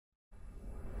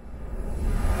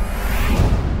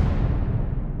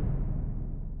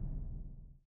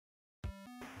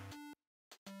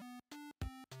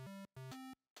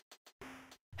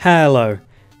Hello,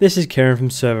 this is Kieran from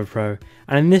Server.pro,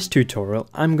 and in this tutorial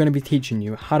I'm going to be teaching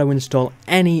you how to install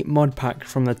any mod pack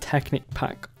from the Technic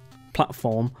Pack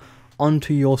platform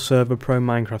onto your Server.pro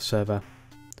Minecraft server.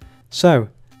 So,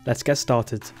 let's get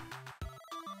started.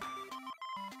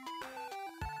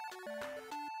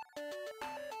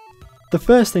 The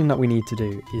first thing that we need to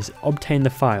do is obtain the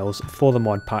files for the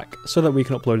mod pack so that we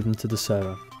can upload them to the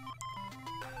server.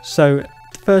 So,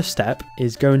 the first step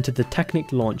is go into the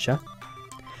Technic Launcher,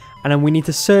 and then we need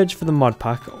to search for the mod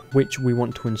pack which we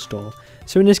want to install.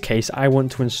 So in this case I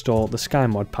want to install the Sky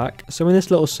mod pack, so in this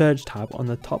little search tab on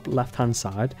the top left hand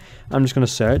side I'm just going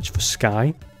to search for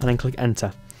Sky and then click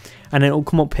enter, and then it will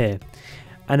come up here.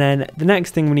 And then the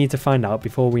next thing we need to find out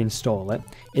before we install it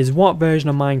is what version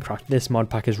of Minecraft this mod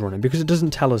pack is running, because it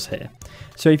doesn't tell us here.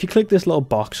 So if you click this little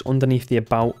box underneath the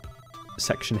about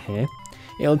section here,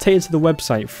 it'll take you to the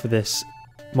website for this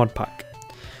mod pack.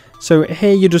 So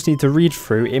here you just need to read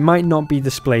through. It might not be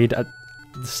displayed at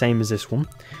the same as this one,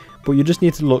 but you just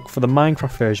need to look for the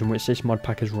Minecraft version which this mod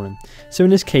pack is running. So in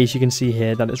this case you can see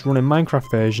here that it's running Minecraft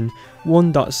version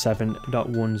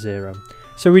 1.7.10.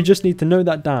 So we just need to note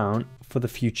that down for the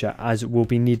future, as we'll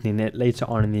be needing it later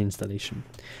on in the installation.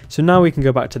 So now we can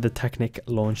go back to the Technic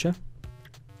Launcher,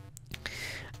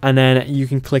 and then you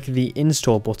can click the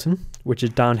install button which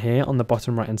is down here on the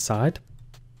bottom right hand side.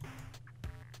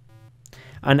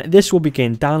 And this will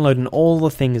begin downloading all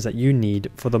the things that you need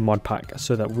for the mod pack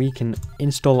so that we can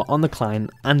install it on the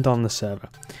client and on the server.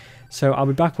 So I'll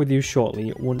be back with you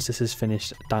shortly once this is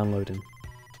finished downloading.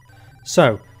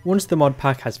 So once the mod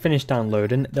pack has finished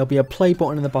downloading, there'll be a play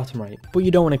button in the bottom right, but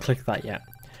you don't want to click that yet.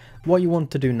 What you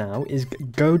want to do now is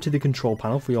go to the control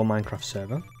panel for your Minecraft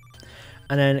server,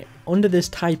 and then under this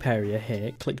type area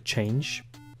here, click change,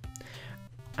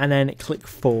 and then click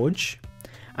forge.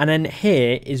 And then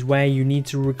here is where you need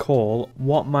to recall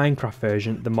what Minecraft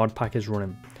version the mod pack is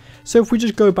running. So if we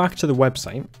just go back to the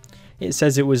website, it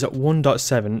says it was at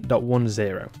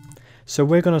 1.7.10. So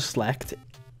we're going to select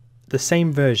the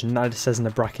same version that it says in the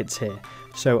brackets here.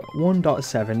 So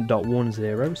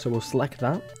 1.7.10, so we'll select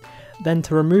that. Then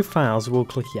to remove files, we'll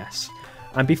click yes.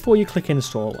 And before you click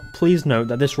install, please note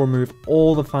that this will remove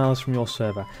all the files from your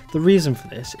server. The reason for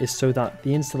this is so that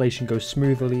the installation goes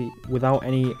smoothly without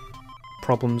any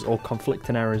problems or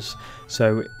conflicting errors.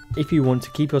 So if you want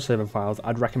to keep your server files,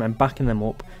 I'd recommend backing them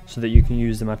up so that you can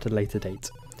use them at a later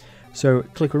date. So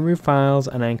click remove files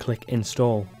and then click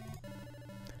install.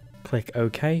 Click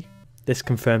OK. This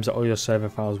confirms that all your server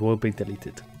files will be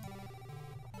deleted.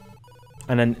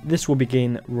 And then this will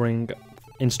begin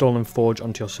installing Forge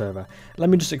onto your server.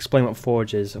 Let me just explain what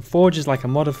Forge is. Forge is like a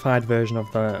modified version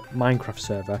of the Minecraft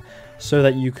server so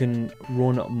that you can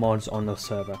run mods on the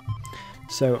server.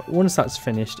 So once that's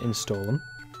finished installing,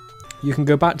 you can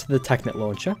go back to the Technic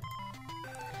Launcher,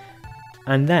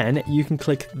 and then you can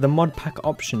click the mod pack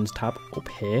options tab up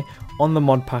here on the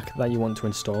mod pack that you want to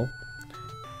install,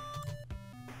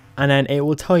 and then it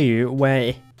will tell you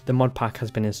where the mod pack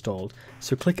has been installed.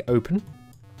 So click open,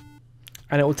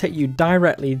 and it will take you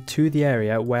directly to the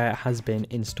area where it has been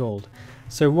installed.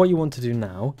 So what you want to do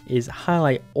now is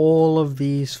highlight all of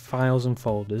these files and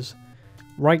folders,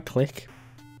 right click,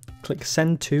 click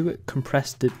send to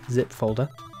compressed zip folder,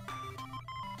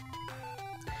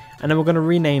 and then we're going to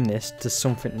rename this to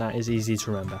something that is easy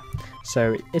to remember.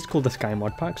 So it's called the Sky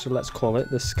mod pack, so let's call it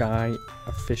the Sky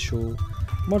official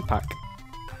mod pack,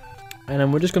 and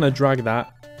then we're just going to drag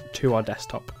that to our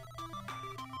desktop.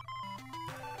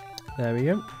 There we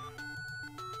go.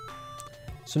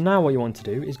 So now what you want to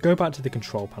do is go back to the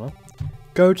control panel,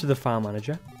 go to the file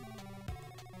manager,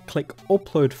 click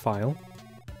upload file,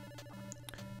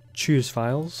 choose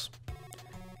files,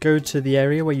 go to the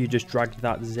area where you just dragged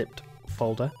that zipped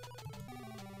folder,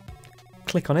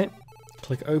 click on it,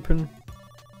 click open,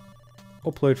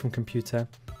 upload from computer,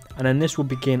 and then this will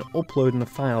begin uploading the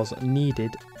files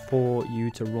needed for you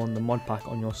to run the mod pack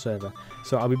on your server.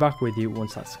 So I'll be back with you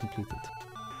once that's completed.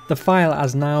 The file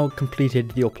has now completed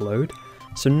the upload,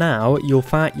 so now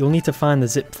you'll need to find the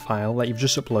zip file that you've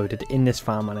just uploaded in this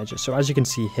file manager. So as you can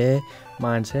see here,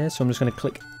 mine's here, so I'm just going to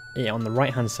click it on the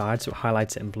right hand side so it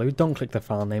highlights it in blue. Don't click the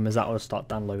file name, as that will start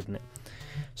downloading it.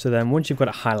 So then once you've got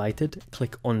it highlighted,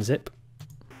 click unzip,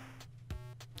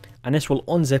 and this will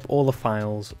unzip all the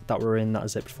files that were in that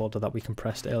zipped folder that we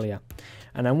compressed earlier.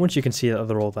 And then once you can see that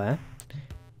they're all there,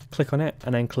 click on it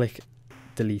and then click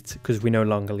delete, because we no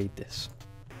longer need this.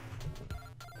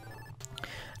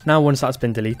 Now once that's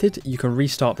been deleted, you can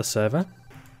restart the server,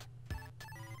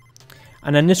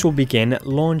 and then this will begin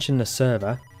launching the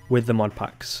server with the mod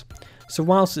packs. So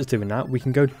whilst it's doing that, we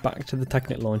can go back to the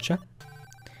Technic Launcher,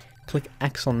 click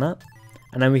X on that,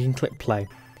 and then we can click play.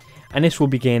 and this will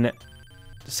begin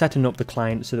setting up the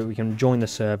client so that we can join the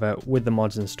server with the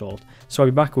mods installed. So I'll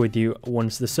be back with you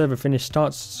once the server finish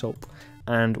starts up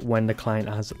and when the client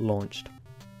has launched.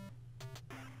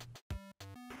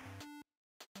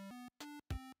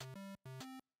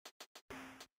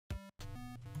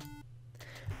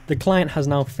 The client has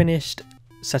now finished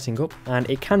setting up, and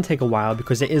it can take a while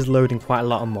because it is loading quite a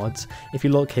lot of mods. If you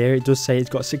look here, it does say it's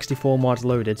got 64 mods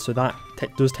loaded, so that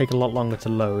does take a lot longer to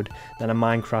load than a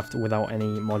Minecraft without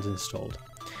any mods installed.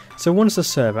 So once the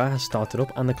server has started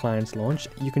up and the client's launched,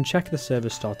 you can check the server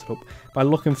started up by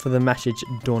looking for the message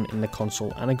done in the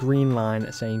console and a green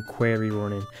line saying query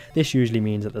running. This usually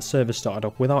means that the server started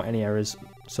up without any errors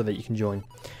so that you can join.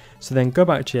 So then go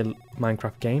back to your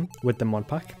Minecraft game with the mod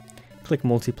pack, click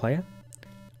multiplayer,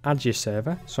 add your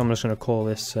server. So I'm just going to call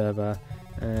this server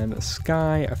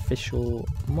Sky Official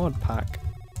Mod Pack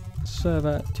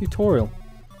Server Tutorial.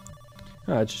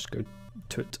 I'll just go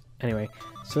to it. Anyway,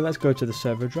 so let's go to the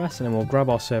server address and then we'll grab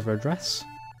our server address.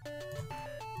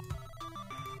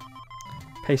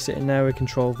 Paste it in there with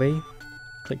Control V.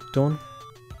 Click done.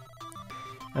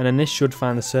 And then this should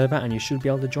find the server and you should be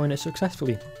able to join it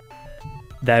successfully.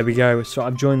 There we go. So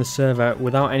I've joined the server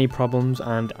without any problems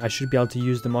and I should be able to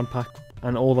use the mod pack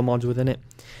and all the mods within it.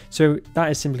 So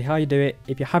that is simply how you do it.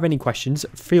 If you have any questions,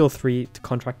 feel free to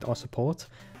contact our support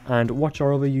and watch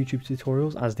our other YouTube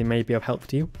tutorials as they may be of help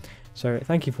to you. So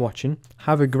thank you for watching,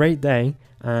 have a great day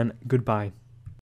and goodbye.